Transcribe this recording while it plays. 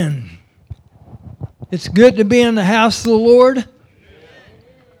It's good to be in the house of the Lord.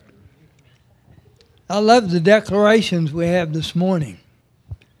 I love the declarations we have this morning.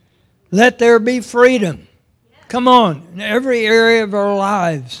 Let there be freedom. Come on, in every area of our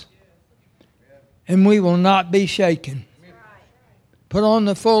lives. And we will not be shaken. Put on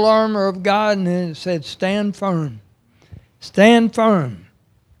the full armor of God, and then it said, stand firm. Stand firm.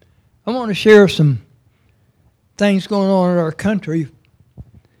 I want to share some things going on in our country.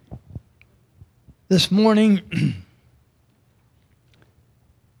 This morning,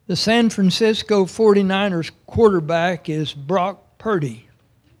 the San Francisco 49ers quarterback is Brock Purdy.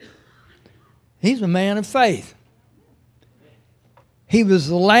 He's a man of faith. He was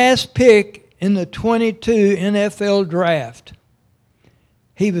the last pick in the 22 NFL draft.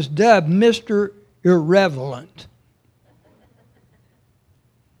 He was dubbed Mr. Irrelevant.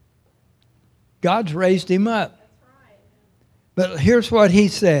 God's raised him up. But here's what he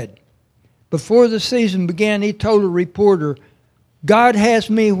said. Before the season began, he told a reporter, God has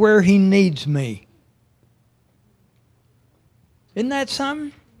me where he needs me. Isn't that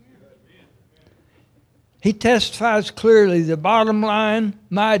something? He testifies clearly, the bottom line,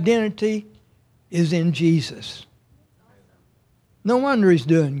 my identity is in Jesus. No wonder he's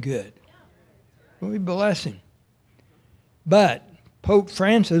doing good. We bless him. But Pope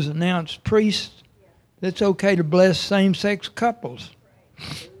Francis announced priests that it's okay to bless same-sex couples.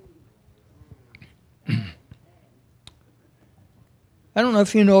 I don't know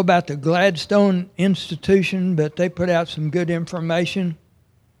if you know about the Gladstone Institution, but they put out some good information.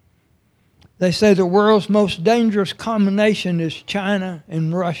 They say the world's most dangerous combination is China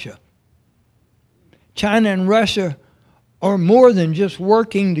and Russia. China and Russia are more than just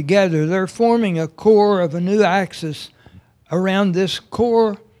working together. They're forming a core of a new axis around this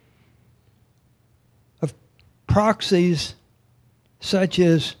core of proxies, such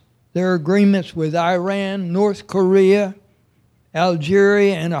as their agreements with Iran, North Korea,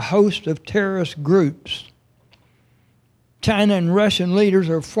 Algeria, and a host of terrorist groups. China and Russian leaders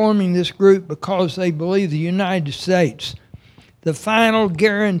are forming this group because they believe the United States, the final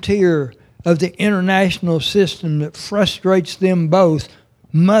guarantor of the international system that frustrates them both,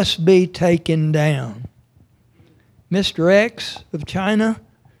 must be taken down. Mr. X of China,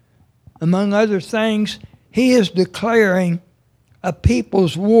 among other things, he is declaring a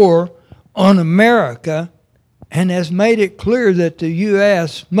people's war on America and has made it clear that the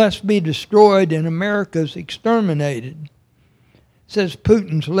U.S. must be destroyed and America's exterminated. Says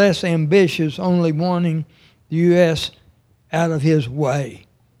Putin's less ambitious, only wanting the U.S. out of his way.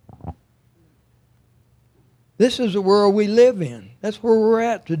 This is the world we live in. That's where we're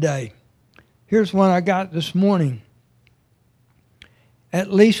at today. Here's one I got this morning.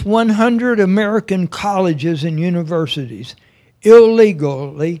 At least 100 American colleges and universities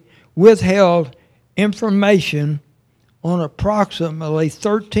illegally withheld information on approximately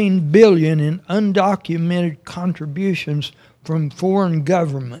 $13 billion in undocumented contributions from foreign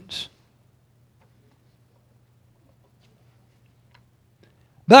governments.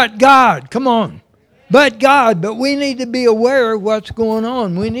 But God, come on. But God, but we need to be aware of what's going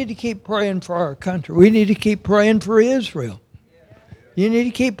on. We need to keep praying for our country. We need to keep praying for Israel. You need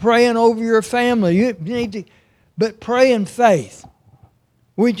to keep praying over your family. You need to, but pray in faith.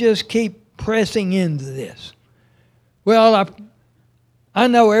 We just keep pressing into this. Well, I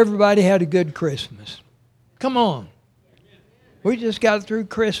know everybody had a good Christmas. Come on. We just got through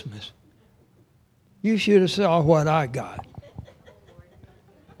Christmas. You should have saw what I got.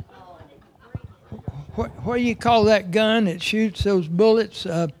 What do you call that gun that shoots those bullets?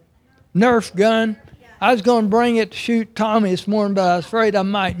 Nerf gun. I was going to bring it to shoot Tommy this morning, but I was afraid I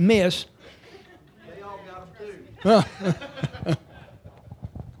might miss. They all got them too.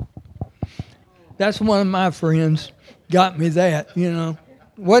 That's one of my friends got me that, you know.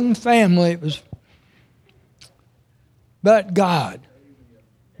 Wasn't family, it was. But God.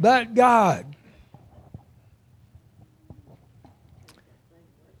 But God.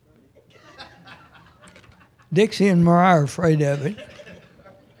 Dixie and Mariah are afraid of it.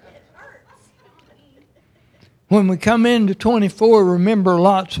 When we come into 24, remember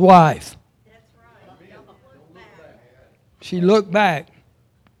Lot's wife. That's right. She looked back.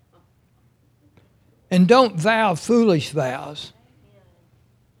 And don't vow foolish vows.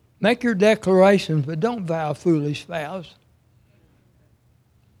 Make your declarations, but don't vow foolish vows.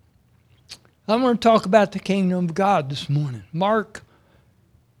 I'm going to talk about the kingdom of God this morning. Mark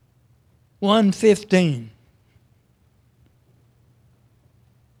 1:15.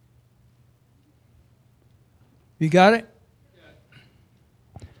 You got it?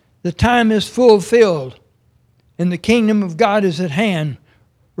 The time is fulfilled, and the kingdom of God is at hand.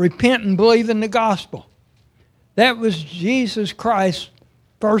 repent and believe in the gospel. That was Jesus Christ's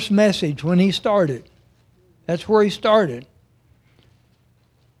first message when he started. That's where he started.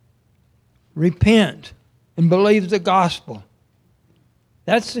 Repent and believe the gospel.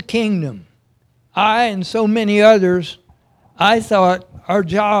 That's the kingdom. I and so many others, I thought our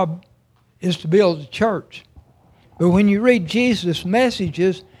job is to build a church. But when you read Jesus'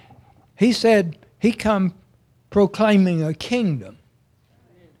 messages, he said he come proclaiming a kingdom.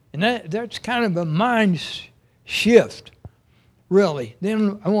 And that's kind of a mind shift, really.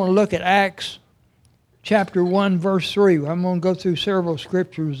 Then I want to look at Acts chapter 1, verse 3. I'm going to go through several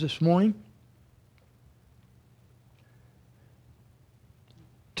scriptures this morning.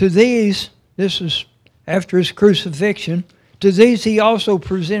 To these, this is after his crucifixion, to these he also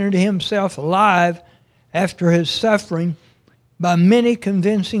presented himself alive after his suffering by many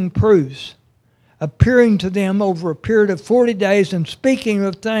convincing proofs, appearing to them over a period of 40 days and speaking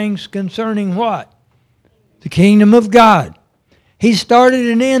of things concerning what? The kingdom of God. He started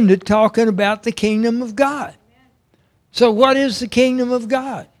and ended talking about the kingdom of God. So what is the kingdom of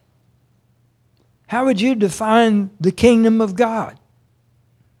God? How would you define the kingdom of God?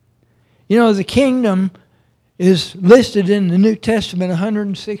 You know, the kingdom is listed in the New Testament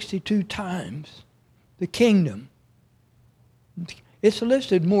 162 times. The kingdom. It's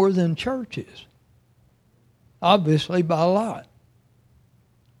listed more than church is. Obviously by a lot.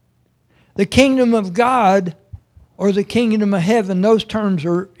 The kingdom of God or the kingdom of heaven, those terms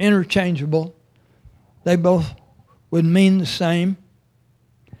are interchangeable. They both would mean the same.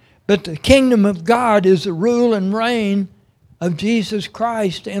 But the kingdom of God is the rule and reign of Jesus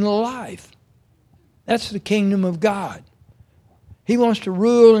Christ in a life. That's the kingdom of God. He wants to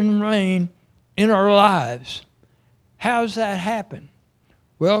rule and reign in our lives. How does that happen?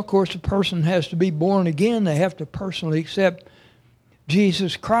 Well, of course, a person has to be born again. They have to personally accept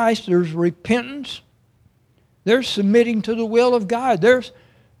Jesus Christ. There's repentance. There's submitting to the will of God. There's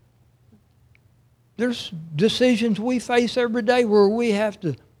decisions we face every day where we have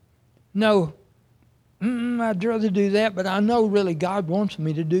to know, I'd rather do that, but I know really God wants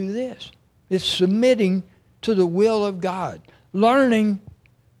me to do this. It's submitting to the will of God. Learning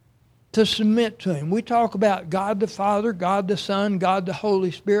to submit to Him. We talk about God the Father, God the Son, God the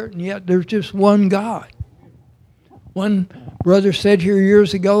Holy Spirit, and yet there's just one God. One brother said here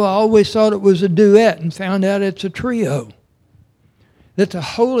years ago, I always thought it was a duet and found out it's a trio. That the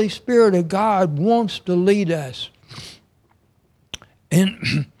Holy Spirit of God wants to lead us.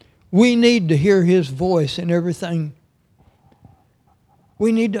 And we need to hear His voice in everything.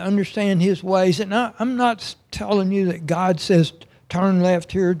 We need to understand His ways. And I'm not telling you that God says, turn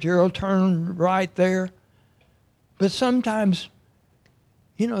left here, Jerald, turn right there. But sometimes,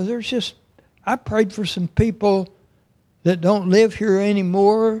 there's just, I prayed for some people that don't live here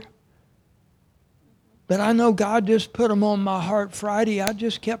anymore. But I know God just put them on my heart Friday. I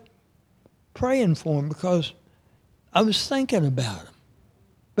just kept praying for them because I was thinking about them.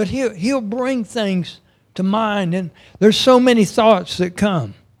 But He'll bring things to mind. And there's so many thoughts that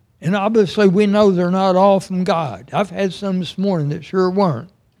come. And obviously we know they're not all from God. I've had some this morning that sure weren't.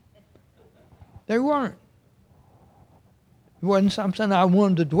 They weren't. It wasn't something I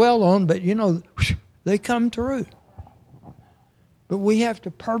wanted to dwell on, but they come through. But we have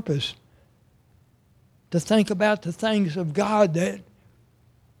to purpose to think about the things of God, that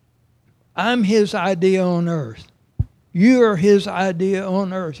I'm His idea on earth. You are His idea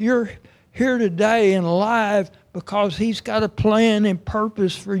on earth. You're here today and alive because He's got a plan and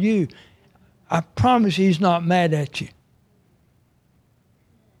purpose for you. I promise He's not mad at you.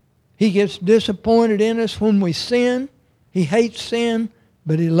 He gets disappointed in us when we sin. He hates sin,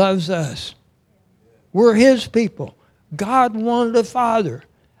 but He loves us. We're His people. God wanted a father.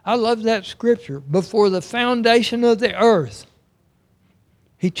 I love that scripture. Before the foundation of the earth,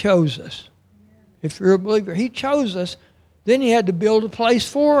 He chose us. If you're a believer, He chose us. Then He had to build a place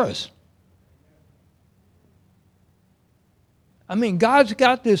for us. I mean, God's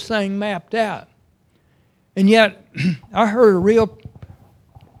got this thing mapped out. And yet, I heard a real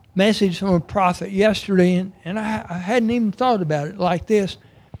message from a prophet yesterday, and I hadn't even thought about it like this.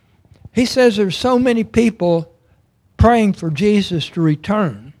 He says there's so many people praying for Jesus to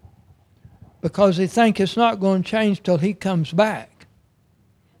return because they think it's not going to change till He comes back.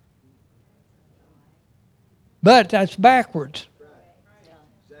 But that's backwards.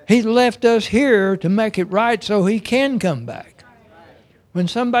 He left us here to make it right so He can come back. When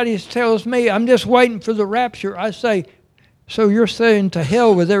somebody tells me, I'm just waiting for the rapture, I say, so you're saying to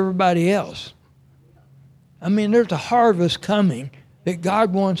hell with everybody else. I mean, there's a harvest coming that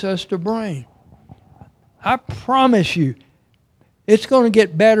God wants us to bring. I promise you, It's going to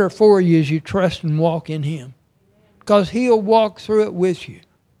get better for you as you trust and walk in Him. Because He'll walk through it with you.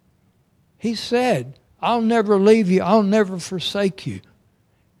 He said, I'll never leave you. I'll never forsake you.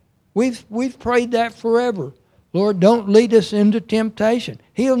 We've prayed that forever. Lord, don't lead us into temptation.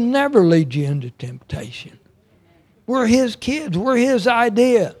 He'll never lead you into temptation. We're His kids. We're His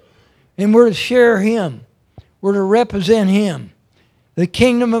idea. And we're to share Him. We're to represent Him. The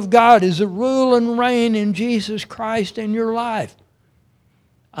kingdom of God is the rule and reign in Jesus Christ in your life.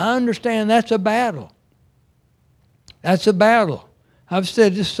 I understand that's a battle. That's a battle. I've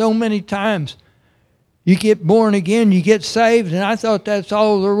said this so many times. You get born again, you get saved, and I thought that's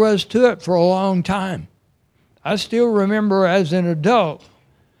all there was to it for a long time. I still remember as an adult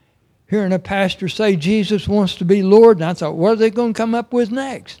hearing a pastor say Jesus wants to be Lord, and I thought, what are they going to come up with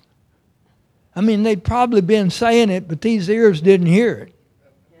next? I mean, they'd probably been saying it, but these ears didn't hear it.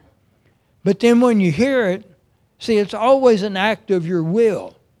 But then when you hear it, see, it's always an act of your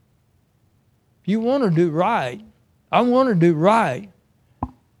will. You want to do right. I want to do right.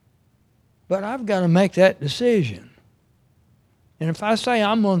 But I've got to make that decision. And if I say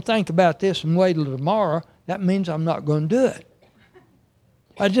I'm going to think about this and wait till tomorrow, that means I'm not going to do it.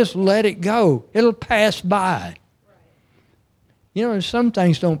 I just let it go. It'll pass by. You know, some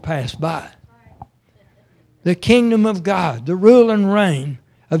things don't pass by. The kingdom of God, the rule and reign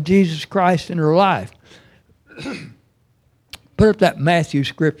of Jesus Christ in her life. Put up that Matthew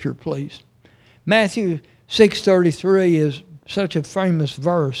scripture, please. Matthew 6:33 is such a famous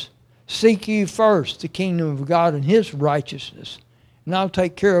verse. Seek ye first the kingdom of God and His righteousness, and I'll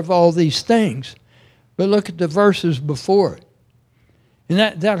take care of all these things. But look at the verses before it.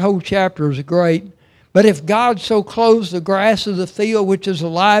 And that whole chapter is great. But if God so clothes the grass of the field, which is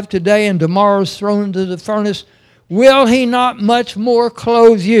alive today and tomorrow is thrown into the furnace, will He not much more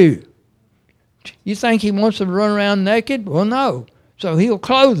clothe you? You think He wants us to run around naked? Well, no. So He'll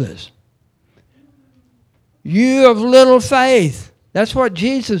clothe us. You of little faith. That's what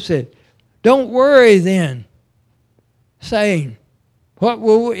Jesus said. Don't worry then, saying, what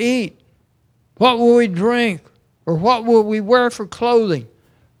will we eat? What will we drink? Or what will we wear for clothing?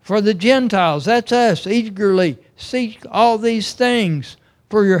 For the Gentiles, that's us, eagerly seek all these things.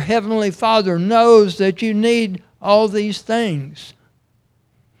 For your heavenly Father knows that you need all these things.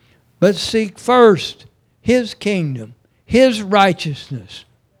 But seek first His kingdom, His righteousness.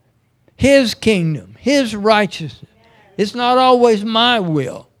 His kingdom, His righteousness. It's not always my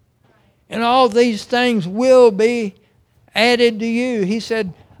will. And all these things will be added to you. He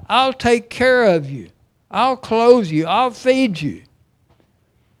said, I'll take care of you. I'll clothe you. I'll feed you.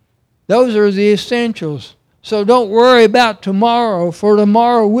 Those are the essentials. So don't worry about tomorrow, for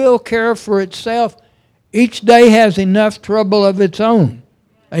tomorrow will care for itself. Each day has enough trouble of its own.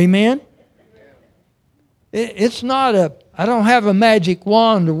 Amen? It's not I don't have a magic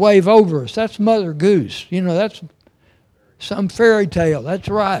wand to wave over us. That's Mother Goose. You know, that's some fairy tale. That's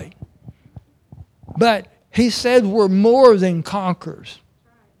right. But He said we're more than conquerors.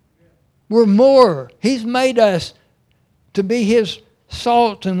 We're more. He's made us to be His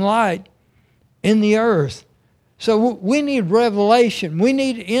salt and light in the earth. So we need revelation. We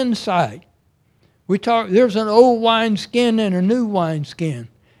need insight. There's an old wineskin and a new wineskin.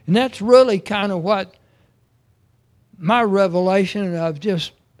 And that's really kind of what my revelation of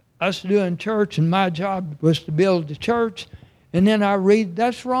just us doing church, and my job was to build the church. And then I read,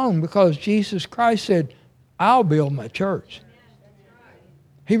 that's wrong, because Jesus Christ said, I'll build my church.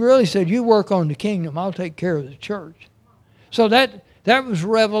 He really said, you work on the kingdom, I'll take care of the church. So that was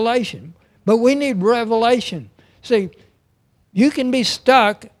revelation. But we need revelation. See, you can be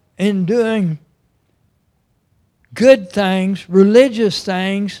stuck in doing good things, religious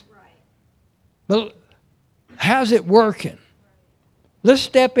things, but how's it working? Let's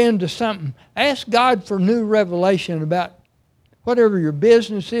step into something. Ask God for new revelation about whatever your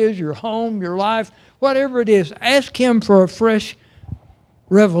business is, your home, your life, whatever it is. Ask Him for a fresh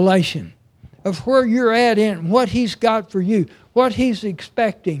revelation of where you're at in what He's got for you, what He's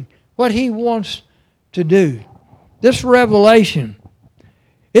expecting, what He wants to do. This revelation,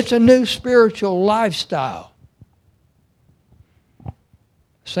 it's a new spiritual lifestyle.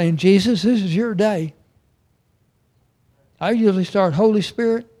 Saying, Jesus, this is your day. I usually start, Holy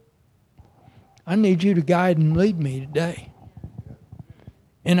Spirit, I need you to guide and lead me today.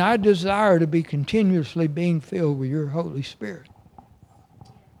 And I desire to be continuously being filled with your Holy Spirit.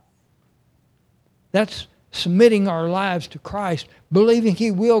 That's submitting our lives to Christ, believing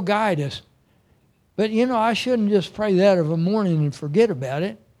He will guide us. But you know, I shouldn't just pray that of a morning and forget about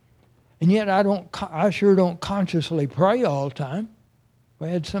it. And yet I sure don't consciously pray all the time. We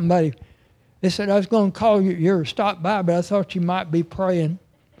had somebody They said, I was going to call you here or stop by, but I thought you might be praying.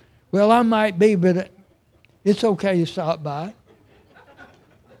 Well, I might be, but it's okay to stop by.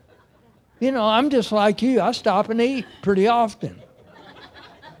 You know, I'm just like you. I stop and eat pretty often.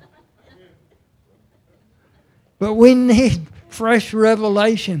 But we need fresh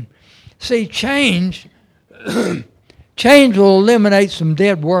revelation. See, change will eliminate some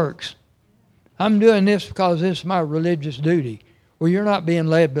dead works. I'm doing this because it's my religious duty. Well, you're not being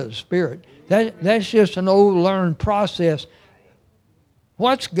led by the Spirit. That's just an old learned process.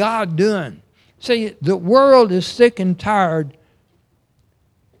 What's God doing? See, the world is sick and tired.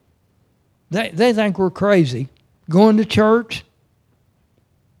 They think we're crazy. Going to church.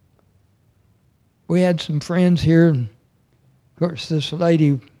 We had some friends here, and of course this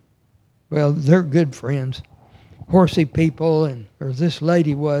lady, well, they're good friends, horsey people, or this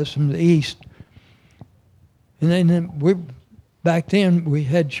lady was from the east. And then back then we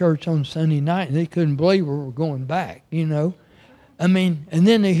had church on Sunday night, and they couldn't believe we were going back, you know. I mean, and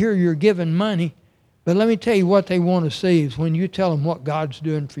then they hear you're giving money, but let me tell you what they want to see is when you tell them what God's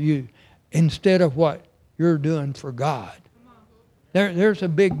doing for you instead of what you're doing for God. There's a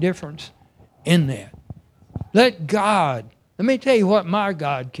big difference in that. Let me tell you what my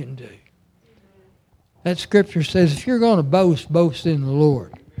God can do. That scripture says if you're going to boast in the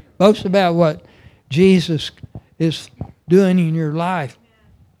Lord. Boast about what Jesus is doing in your life.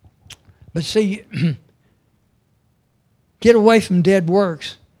 But see, get away from dead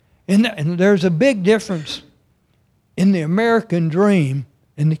works. And there's a big difference in the American dream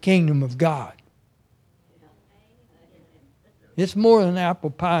and the kingdom of God. It's more than apple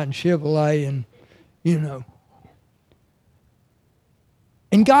pie and Chevrolet and, you know.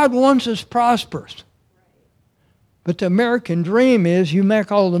 And God wants us prosperous. But the American dream is you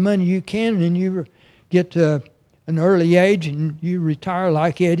make all the money you can and you get to an early age and you retire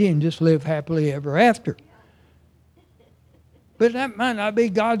like Eddie and just live happily ever after. But that might not be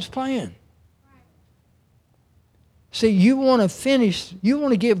God's plan. See, you want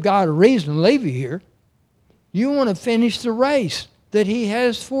to give God a reason to leave you here. You want to finish the race that He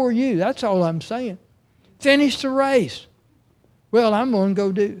has for you. That's all I'm saying. Finish the race. Well, I'm going to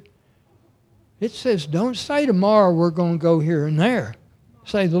go do. It says, don't say tomorrow we're going to go here and there.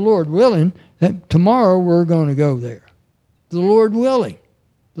 Say, the Lord willing, that tomorrow we're going to go there. The Lord willing.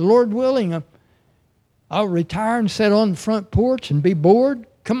 The Lord willing, I'll retire and sit on the front porch and be bored.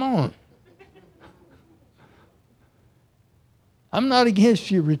 Come on. I'm not against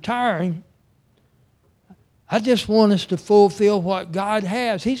you retiring. I just want us to fulfill what God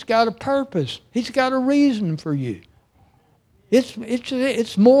has. He's got a purpose. He's got a reason for you.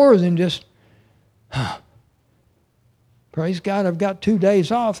 It's more than just, praise God, I've got 2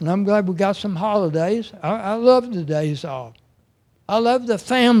 days off, and I'm glad we got some holidays. I love the days off. I love the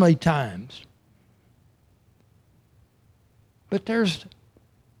family times. But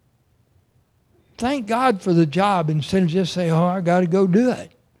thank God for the job instead of just say, oh, I got to go do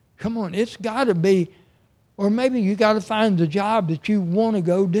it. Come on, it's got to be, or maybe you got to find the job that you want to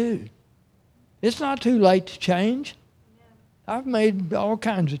go do. It's not too late to change. I've made all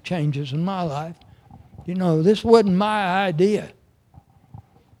kinds of changes in my life. You know, this wasn't my idea.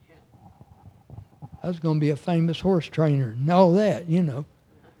 I was going to be a famous horse trainer and all that, you know.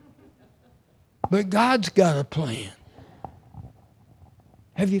 But God's got a plan.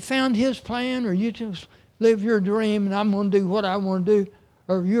 Have you found His plan, or you just live your dream and I'm going to do what I want to do,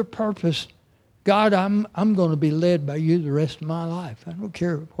 or your purpose? God, I'm going to be led by you the rest of my life. I don't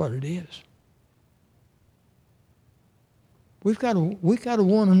care what it is. We got to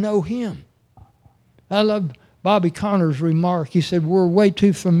want to know Him. I love Bobby Connor's remark. He said, we're way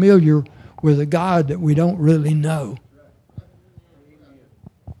too familiar with a God that we don't really know.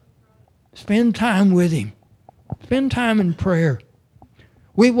 Spend time with Him. Spend time in prayer.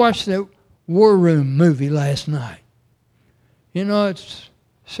 We watched that War Room movie last night. You know, it's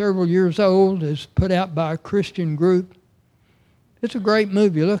several years old. It's put out by a Christian group. It's a great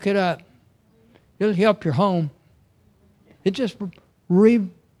movie. Look it up. It'll help your home. It just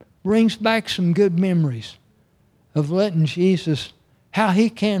brings back some good memories of letting Jesus, how He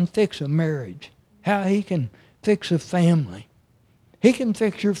can fix a marriage, how He can fix a family. He can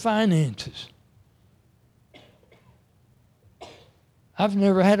fix your finances. I've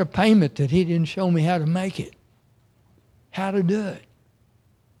never had a payment that He didn't show me how to make it, how to do it.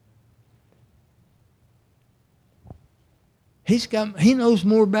 He knows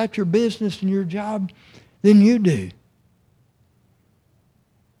more about your business and your job than you do.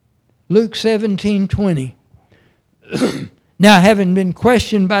 Luke 17:20. Now, having been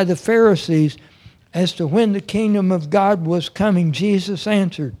questioned by the Pharisees as to when the kingdom of God was coming, Jesus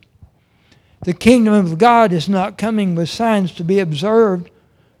answered, The kingdom of God is not coming with signs to be observed,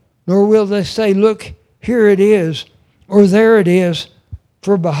 nor will they say, look, here it is, or there it is.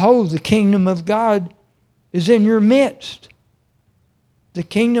 For behold, the kingdom of God is in your midst. The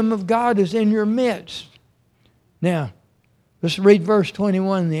kingdom of God is in your midst. Now, let's read verse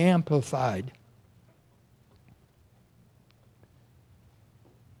 21 in the Amplified.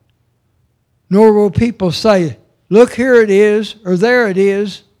 Nor will people say, look, here it is, or there it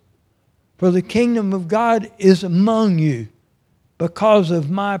is, for the kingdom of God is among you because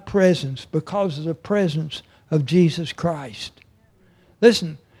of my presence, because of the presence of Jesus Christ.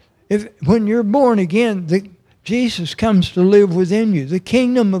 Listen, when you're born again, Jesus comes to live within you. The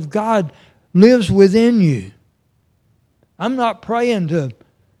kingdom of God lives within you. I'm not praying to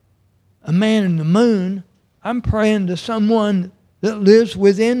a man in the moon. I'm praying to someone that lives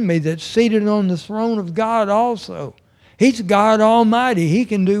within me, that's seated on the throne of God also. He's God Almighty. He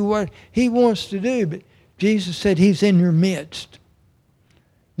can do what He wants to do. But Jesus said He's in your midst.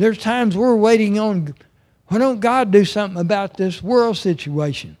 There's times we're waiting on, why don't God do something about this world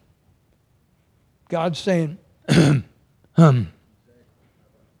situation? God's saying, I'm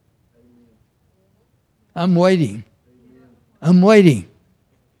waiting. I'm waiting.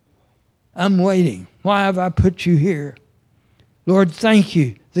 I'm waiting. Why have I put you here? Lord, thank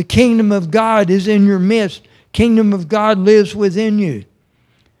you. The kingdom of God is in your midst. Kingdom of God lives within you.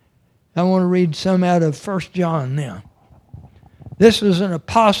 I want to read some out of 1 John now. This was an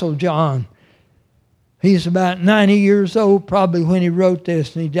apostle John. He's about 90 years old probably when he wrote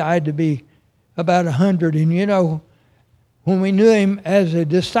this, and he died to be about 100. And you know, when we knew him as a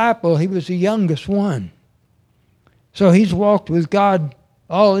disciple, he was the youngest one. So he's walked with God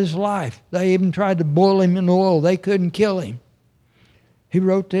all his life. They even tried to boil him in oil. They couldn't kill him. He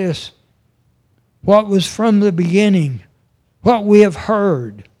wrote this, what was from the beginning, what we have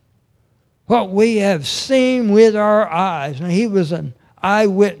heard, what we have seen with our eyes. Now, he was an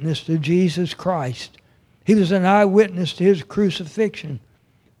eyewitness to Jesus Christ. He was an eyewitness to His crucifixion.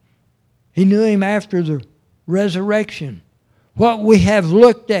 He knew Him after the resurrection. What we have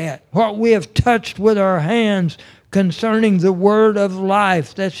looked at, what we have touched with our hands concerning the word of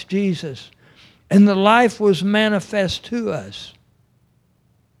life, that's Jesus. And the life was manifest to us.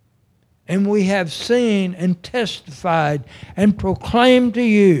 And we have seen and testified and proclaimed to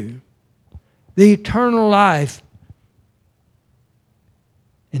you the eternal life.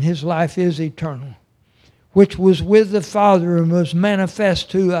 And His life is eternal, which was with the Father and was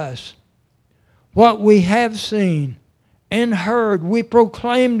manifest to us. What we have seen and heard, we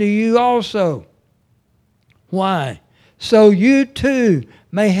proclaim to you also. Why? So you too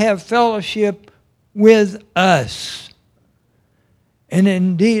may have fellowship with us. And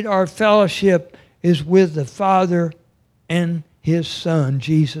indeed, our fellowship is with the Father and His Son,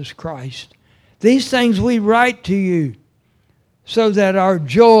 Jesus Christ. These things we write to you so that our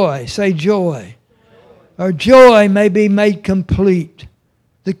joy, say joy, our joy may be made complete.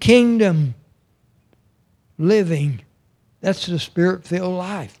 The kingdom living, that's the Spirit-filled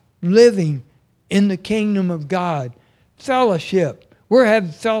life. Living in the kingdom of God. Fellowship. We're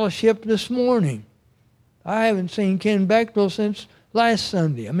having fellowship this morning. I haven't seen Ken Bechtel since last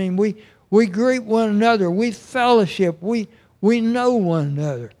Sunday. I mean, we greet one another. We fellowship. We know one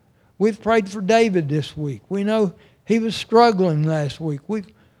another. We've prayed for David this week. We know he was struggling last week.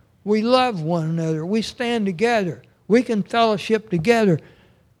 We love one another. We stand together. We can fellowship together.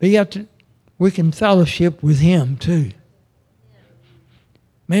 But yet we can fellowship with Him too.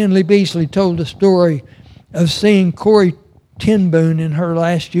 Manly Beasley told the story of seeing Corrie ten Boom in her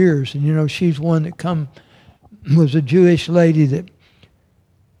last years. And you know, she's one that was a Jewish lady that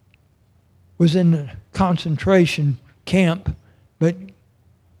was in the concentration camp but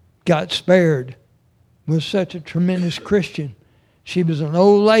got spared. Was such a tremendous Christian. She was an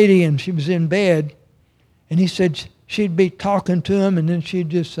old lady and she was in bed, and he said she'd be talking to him and then she'd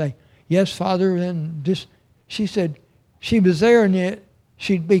just say, yes, Father, and just, she said she was there and yet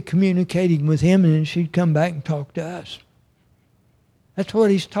she'd be communicating with him and then she'd come back and talk to us. That's what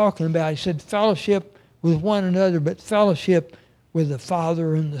he's talking about. He said fellowship with one another, but fellowship with the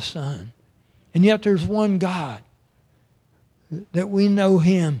Father and the Son. And yet there's one God that we know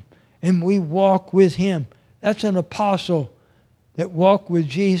Him and we walk with Him. That's an apostle that walked with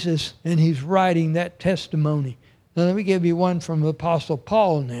Jesus, and he's writing that testimony. Now let me give you one from Apostle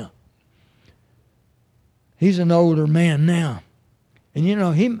Paul now. He's an older man now. And you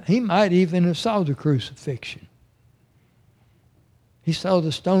know, he might even have saw the crucifixion. He saw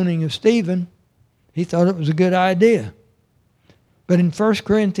the stoning of Stephen. He thought it was a good idea. But in 1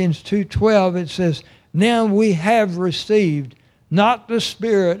 Corinthians 2:12 it says, now we have received not the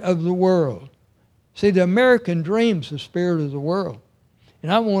spirit of the world, See, the American dream's the spirit of the world.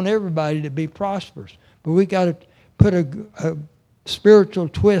 And I want everybody to be prosperous. But we got to put a spiritual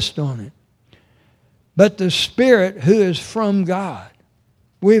twist on it. But the Spirit who is from God.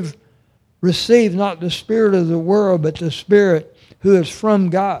 We've received not the spirit of the world, but the Spirit who is from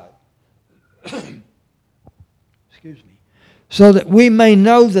God. Excuse me. So that we may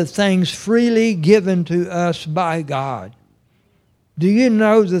know the things freely given to us by God. Do you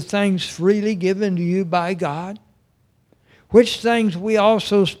know the things freely given to you by God? Which things we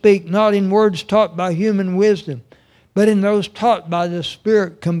also speak, not in words taught by human wisdom, but in those taught by the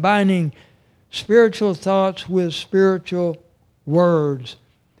Spirit, combining spiritual thoughts with spiritual words.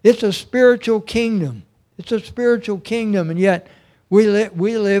 It's a spiritual kingdom. It's a spiritual kingdom, and yet we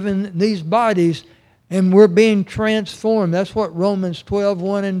live in these bodies, and we're being transformed. That's what Romans 12,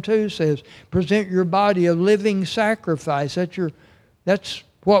 1 and 2 says. Present your body a living sacrifice. That's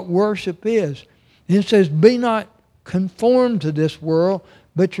what worship is. And it says, be not conformed to this world,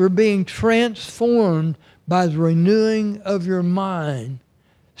 but you're being transformed by the renewing of your mind.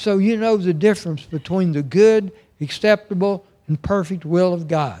 So you know the difference between the good, acceptable, and perfect will of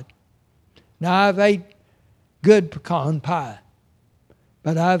God. Now, I've ate good pecan pie,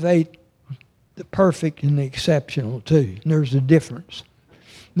 but I've ate the perfect and the exceptional too. And there's a difference.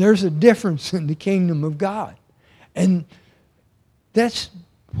 There's a difference in the kingdom of God. And that's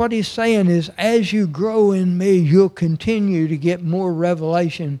what he's saying is, as you grow in me, you'll continue to get more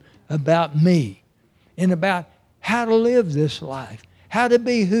revelation about me and about how to live this life, how to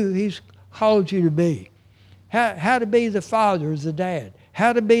be who he's called you to be, how to be the father, the dad,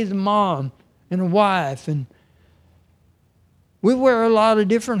 how to be the mom and a wife. And we wear a lot of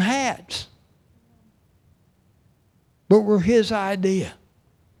different hats, but we're his idea.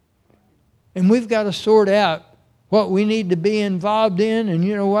 And we've got to sort out what we need to be involved in, and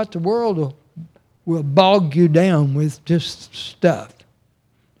you know what? The world will bog you down with just stuff.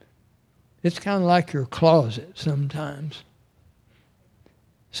 It's kind of like your closet sometimes.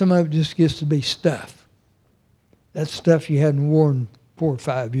 Some of it just gets to be stuff. That's stuff you hadn't worn 4 or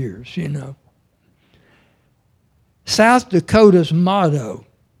 5 years, you know. South Dakota's motto,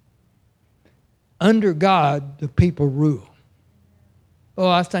 under God, the people rule. Oh,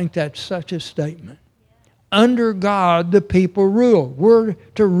 I think that's such a statement. Under God, the people rule. We're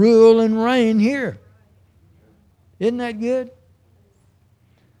to rule and reign here. Isn't that good?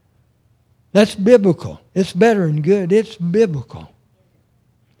 That's biblical. It's better than good. It's biblical.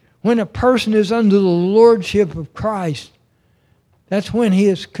 When a person is under the lordship of Christ, that's when he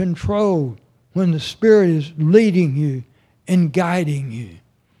is controlled, when the Spirit is leading you and guiding you.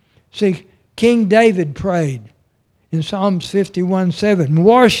 See, King David prayed in Psalms 51:7,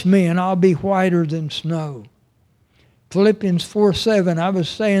 wash me and I'll be whiter than snow. Philippians 4:7, I was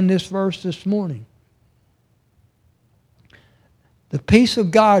saying this verse this morning. The peace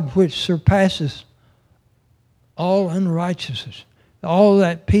of God which surpasses all unrighteousness, all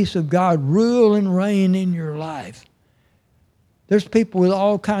that peace of God rule and reign in your life. There's people with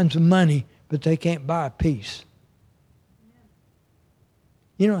all kinds of money, but they can't buy peace.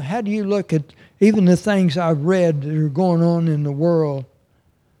 You know, how do you look at even the things I've read that are going on in the world?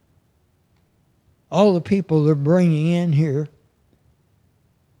 All the people they're bringing in here,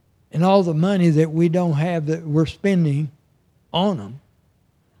 and all the money that we don't have that we're spending on them.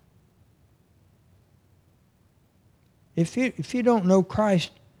 If you don't know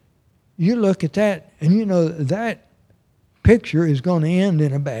Christ, you look at that and you know that picture is going to end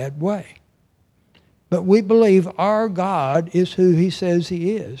in a bad way. But we believe our God is who he says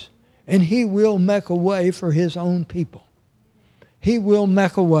he is. And he will make a way for his own people. He will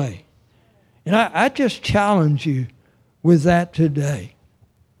make a way. And I just challenge you with that today.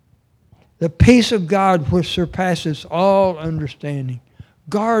 The peace of God which surpasses all understanding.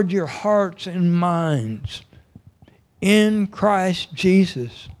 Guard your hearts and minds in Christ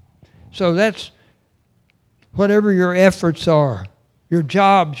Jesus. So that's whatever your efforts are. Your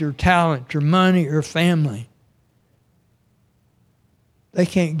jobs, your talent, your money, your family. They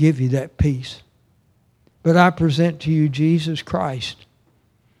can't give you that peace. But I present to you Jesus Christ,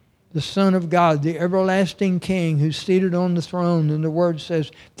 the Son of God, the everlasting King who's seated on the throne. And the Word says,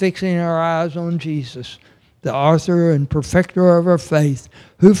 fixing our eyes on Jesus, the author and perfecter of our faith,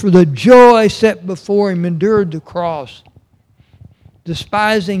 who for the joy set before him endured the cross,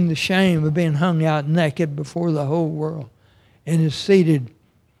 despising the shame of being hung out naked before the whole world, and is seated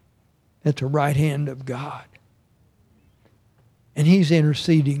at the right hand of God. And he's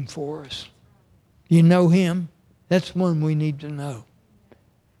interceding for us. You know him? That's one we need to know.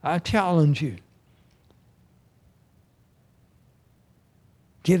 I challenge you.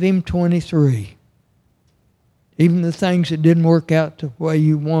 Give him 23. Even the things that didn't work out the way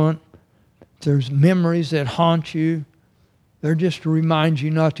you want. There's memories that haunt you. They're just to remind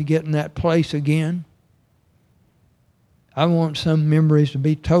you not to get in that place again. I want some memories to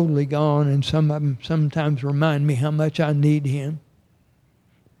be totally gone, and some of them sometimes remind me how much I need Him.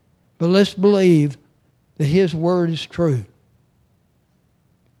 But let's believe that His Word is true.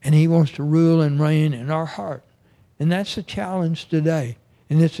 And He wants to rule and reign in our heart. And that's the challenge today.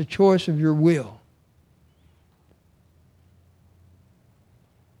 And it's a choice of your will.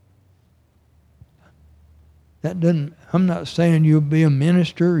 I'm not saying you'll be a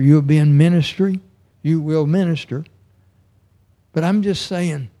minister, you'll be in ministry. You will minister. But I'm just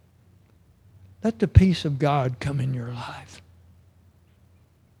saying, let the peace of God come in your life.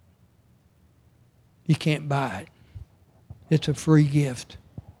 You can't buy it. It's a free gift.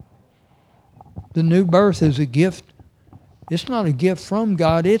 The new birth is a gift. It's not a gift from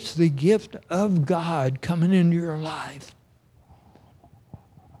God. It's the gift of God coming into your life.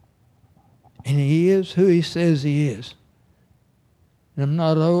 And He is who He says He is. And I'm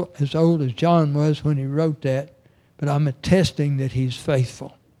not as old as John was when he wrote that, but I'm attesting that He's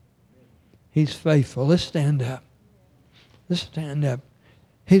faithful. He's faithful. Let's stand up. Let's stand up.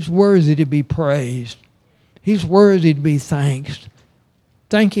 He's worthy to be praised. He's worthy to be thanked.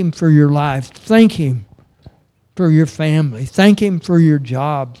 Thank Him for your life. Thank Him for your family. Thank Him for your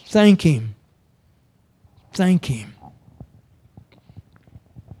job. Thank Him. Thank Him.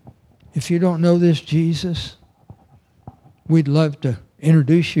 If you don't know this Jesus, we'd love to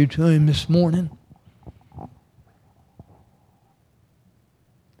introduce you to Him this morning.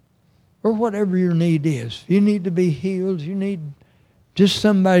 Or whatever your need is. If you need to be healed, you need just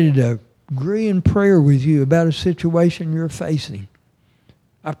somebody to agree in prayer with you about a situation you're facing.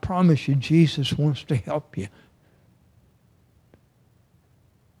 I promise you, Jesus wants to help you.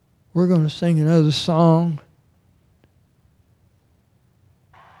 We're going to sing another song.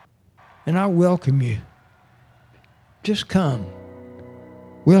 And I welcome you. Just come.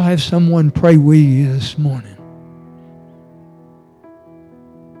 We'll have someone pray with you this morning.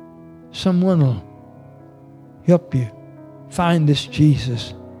 Someone will help you find this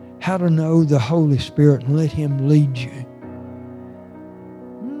Jesus, how to know the Holy Spirit and let Him lead you.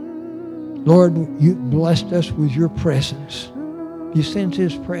 Lord, You blessed us with Your presence. You sense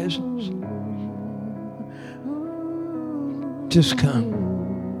His presence? Just come.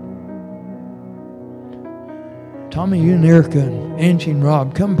 Tommy, you and Erica and Angie and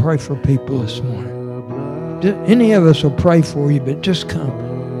Rob, come pray for people this morning. Any of us will pray for you, but just come.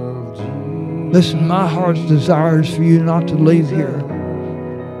 Listen, my heart's desire is for you not to leave here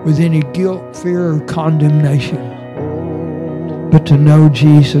with any guilt, fear, or condemnation, but to know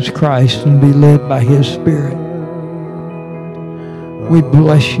Jesus Christ and be led by His Spirit. We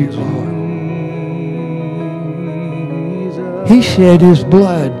bless You, Lord. He shed His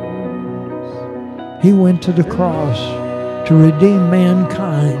blood. He went to the cross to redeem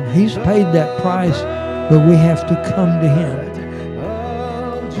mankind. He's paid that price, but we have to come to Him.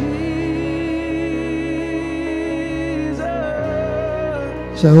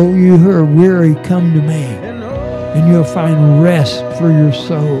 So you who are weary, come to me, and you'll find rest for your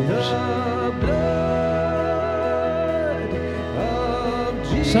souls.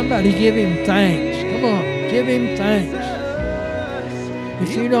 Somebody give Him thanks. Come on, give Him thanks.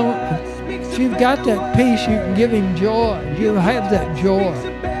 If you've got that peace, you can give Him joy. You'll have that joy.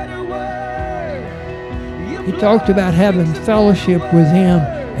 He talked about having fellowship with Him,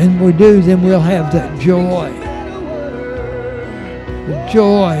 and we do, then we'll have that joy. The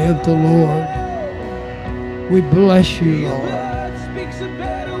joy of the Lord. We bless You, Lord.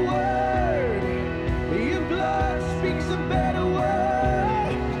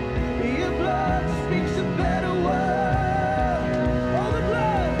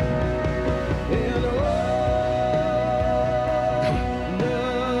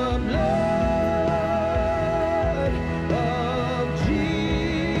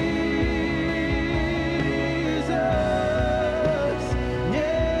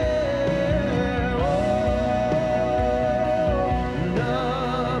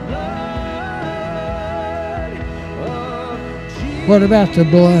 What about the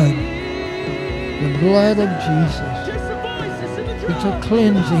blood? The blood of Jesus. It's a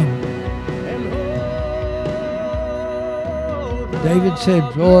cleansing. David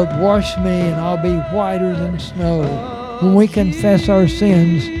said, Lord, wash me and I'll be whiter than snow. When we confess our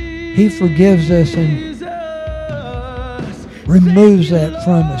sins, He forgives us and removes that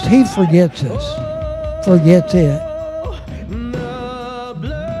from us. He forgets us. Forgets it.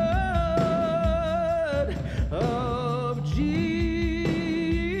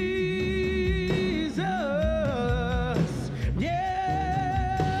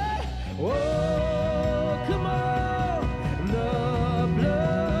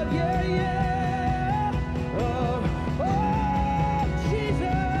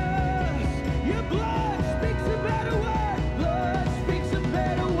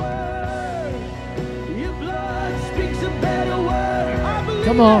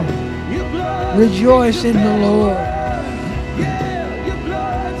 Come on. Rejoice in the Lord.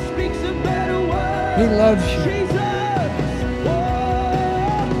 He loves you.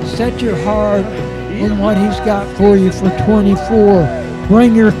 Set your heart on what He's got for you for 24.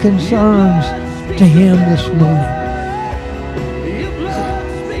 Bring your concerns to Him this morning.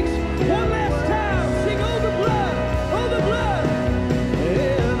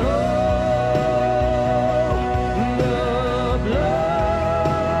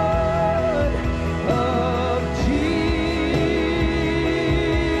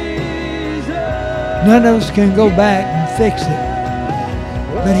 None of us can go back and fix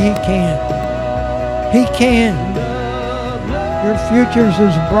it, but He can. He can. Your future's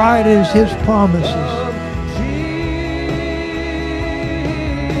as bright as His promises.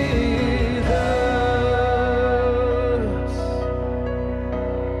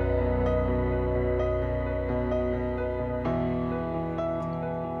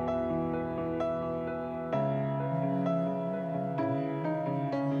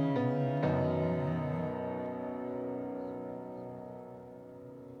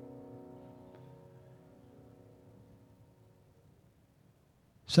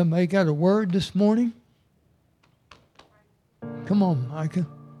 Somebody got a word this morning? Come on, Micah.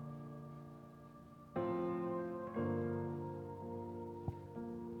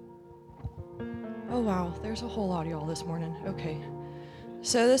 Oh, wow. There's a whole lot of y'all this morning. Okay.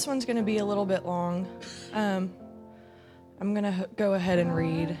 So this one's going to be a little bit long. I'm going to go ahead and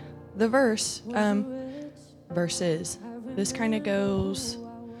read the verses. This kind of goes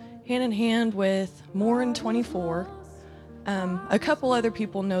hand in hand with more in 24. A couple other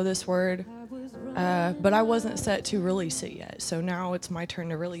people know this word, but I wasn't set to release it yet, so now it's my turn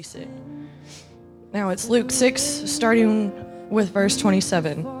to release it. Now it's Luke 6, starting with verse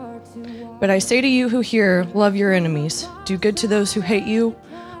 27. But I say to you who hear, love your enemies, do good to those who hate you,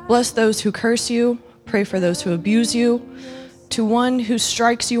 bless those who curse you, pray for those who abuse you. To one who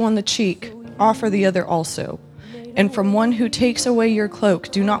strikes you on the cheek, offer the other also. And from one who takes away your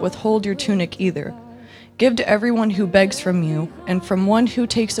cloak, do not withhold your tunic either. Give to everyone who begs from you, and from one who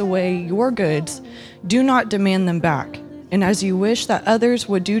takes away your goods, do not demand them back. And as you wish that others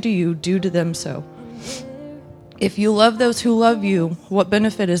would do to you, do to them so. If you love those who love you, what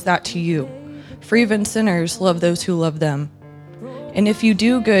benefit is that to you? For even sinners love those who love them. And if you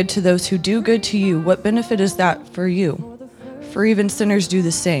do good to those who do good to you, what benefit is that for you? For even sinners do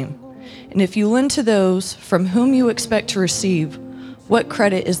the same. And if you lend to those from whom you expect to receive, what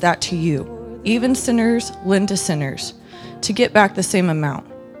credit is that to you? Even sinners lend to sinners, to get back the same amount.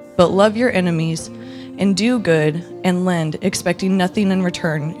 But love your enemies, and do good, and lend, expecting nothing in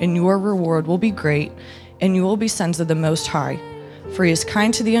return, and your reward will be great, and you will be sons of the Most High. For He is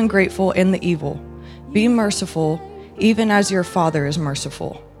kind to the ungrateful and the evil. Be merciful, even as your Father is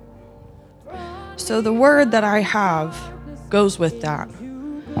merciful. So the word that I have goes with that.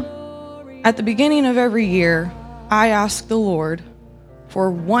 At the beginning of every year, I ask the Lord for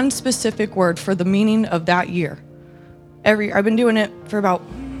one specific word for the meaning of that year. I've been doing it for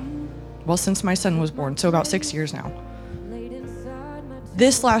since my son was born, so about 6 years now.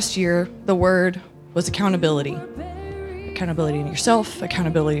 This last year, the word was accountability. Accountability in yourself,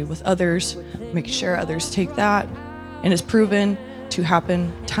 accountability with others, making sure others take that, and it's proven to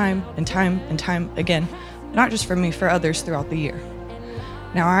happen time and time and time again, not just for me, for others throughout the year.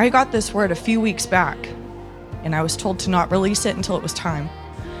 Now, I got this word a few weeks back, and I was told to not release it until it was time.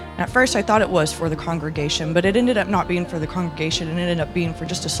 And at first, I thought it was for the congregation, but it ended up not being for the congregation, and it ended up being for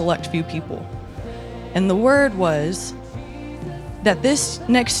just a select few people. And the word was that this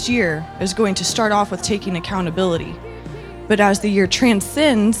next year is going to start off with taking accountability. But as the year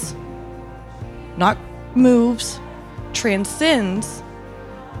transcends, not moves, transcends,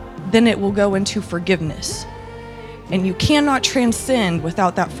 then it will go into forgiveness. And you cannot transcend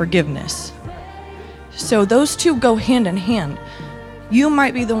without that forgiveness. So those two go hand in hand. You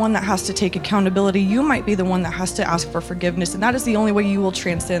might be the one that has to take accountability. You might be the one that has to ask for forgiveness. And that is the only way you will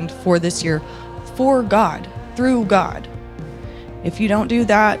transcend for this year, for God, through God. If you don't do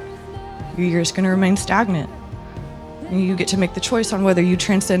that, your year is going to remain stagnant. And you get to make the choice on whether you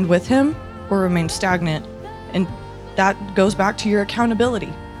transcend with Him or remain stagnant. And that goes back to your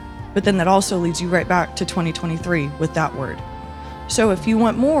accountability. But then that also leads you right back to 2023 with that word. So if you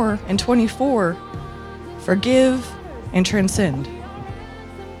want more in 24, forgive and transcend.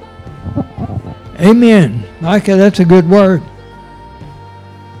 Amen. Micah, that's a good word.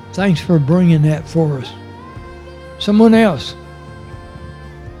 Thanks for bringing that for us. Someone else.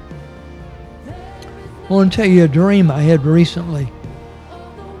 I want to tell you a dream I had recently.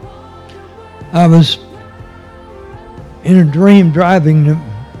 I was in a dream driving to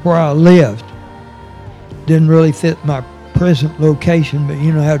where I lived. Didn't really fit my present location, but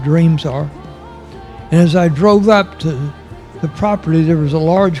you know how dreams are. And as I drove up to the property, there was a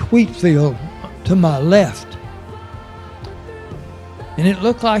large wheat field to my left. And it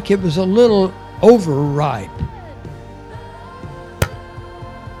looked like it was a little overripe.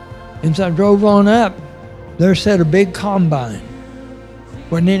 And as I drove on up, there sat a big combine.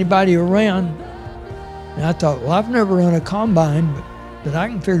 Wasn't anybody around. And I thought, well, I've never run a combine, but I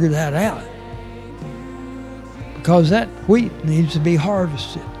can figure that out. Because that wheat needs to be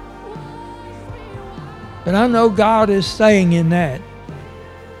harvested. But I know God is saying in that,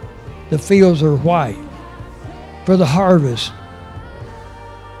 the fields are white for the harvest.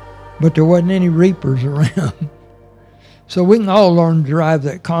 But there wasn't any reapers around. So we can all learn to drive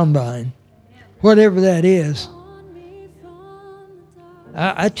that combine, whatever that is.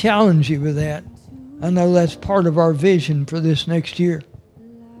 I challenge you with that. I know that's part of our vision for this next year.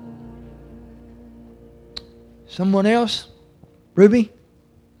 Someone else? Ruby?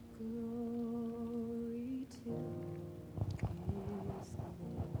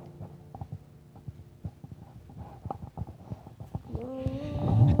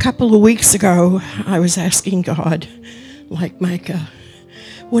 A couple of weeks ago, I was asking God, like Micah,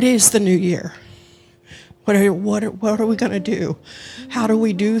 what is the new year? What are we going to do? How do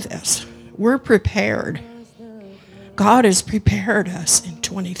we do this? We're prepared. God has prepared us in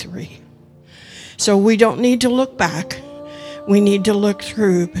 23. So we don't need to look back. We need to look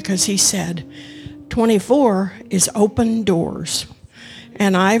through, because he said 24 is open doors.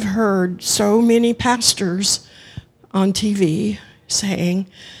 And I've heard so many pastors on TV saying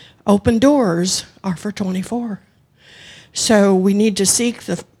open doors are for 24. So we need to seek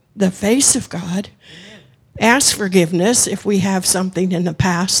the face of God, ask forgiveness if we have something in the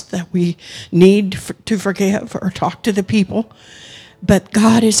past that we need to forgive, or talk to the people. But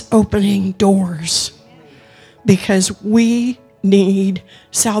God is opening doors because we need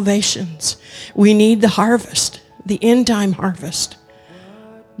salvations. We need the harvest, the end time harvest,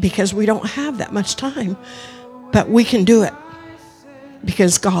 because we don't have that much time, but we can do it.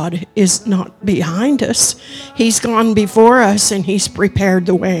 Because God is not behind us. He's gone before us and he's prepared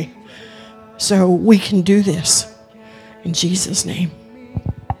the way. So we can do this in Jesus' name.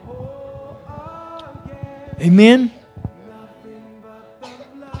 Amen.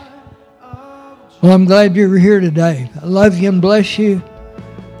 Well, I'm glad you were here today. I love you and bless you.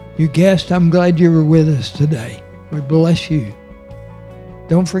 You guest, I'm glad you were with us today. We bless you.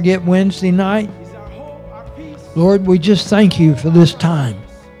 Don't forget Wednesday night. Lord, we just thank you for this time.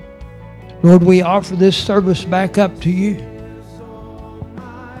 Lord, we offer this service back up to you.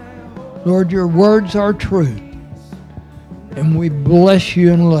 Lord, your words are true. And we bless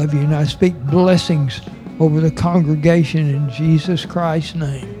you and love you. And I speak blessings over the congregation in Jesus Christ's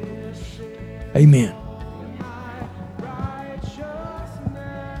name. Amen.